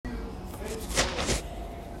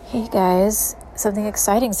Hey guys, something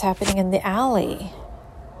exciting is happening in the alley.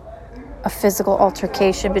 A physical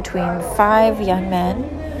altercation between 5 young men.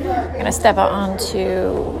 I'm going to step out onto...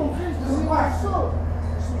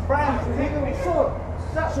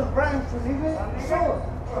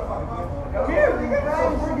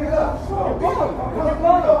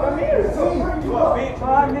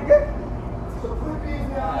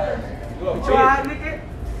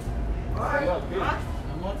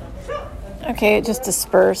 Okay, it just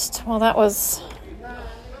dispersed. Well, that was...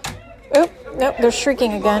 Oh, nope, they're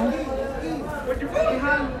shrieking again.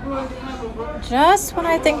 Just when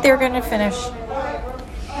I think they're going to finish.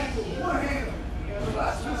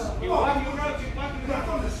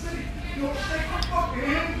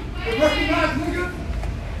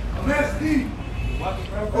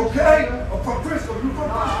 Okay? I'm from Frisco. You from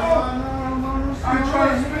Frisco? I ain't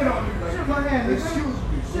trying to spit on you. Shake my hand, nigga. Excuse me.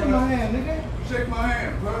 Shake my hand, nigga. Shake my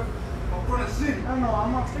hand, bro. I'm from the city. I know,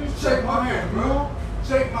 I'm not free. Shake my hand, bro.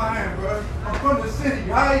 Shake my hand, bro. I'm from the city,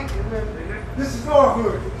 right? This is our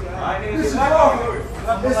hood. This is our hood.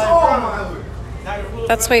 It's all my hood.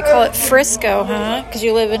 That's why you call it Frisco, huh? Because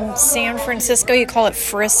you live in San Francisco, you call it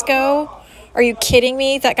Frisco? Are you kidding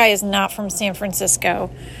me? That guy is not from San Francisco.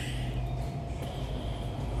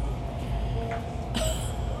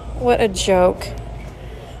 What a joke.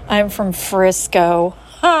 I'm from Frisco.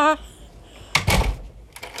 Ha!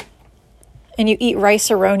 And you eat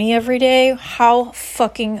rice-a-roni every day? How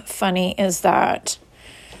fucking funny is that?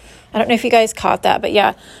 I don't know if you guys caught that, but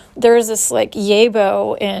yeah, there's this like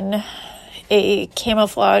yabo in a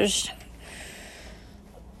camouflage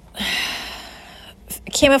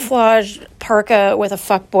parka with a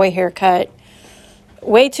fuckboy haircut.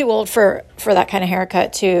 Way too old for that kind of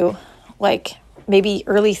haircut too. Like maybe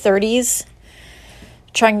early 30s.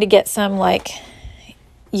 Trying to get some like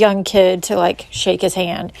young kid to like shake his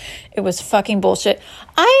hand. It was fucking bullshit.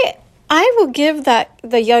 I will give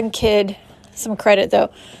the young kid some credit though.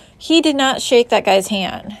 He did not shake that guy's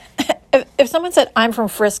hand. If someone said, I'm from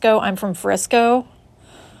Frisco, I'm from Frisco,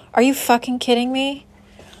 are you fucking kidding me?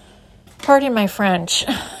 Pardon my French.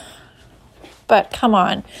 But come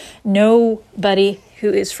on. Nobody who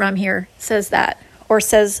is from here says that or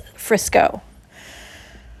says Frisco.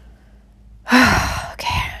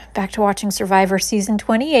 Okay, back to watching Survivor Season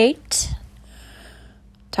 28.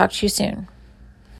 Talk to you soon.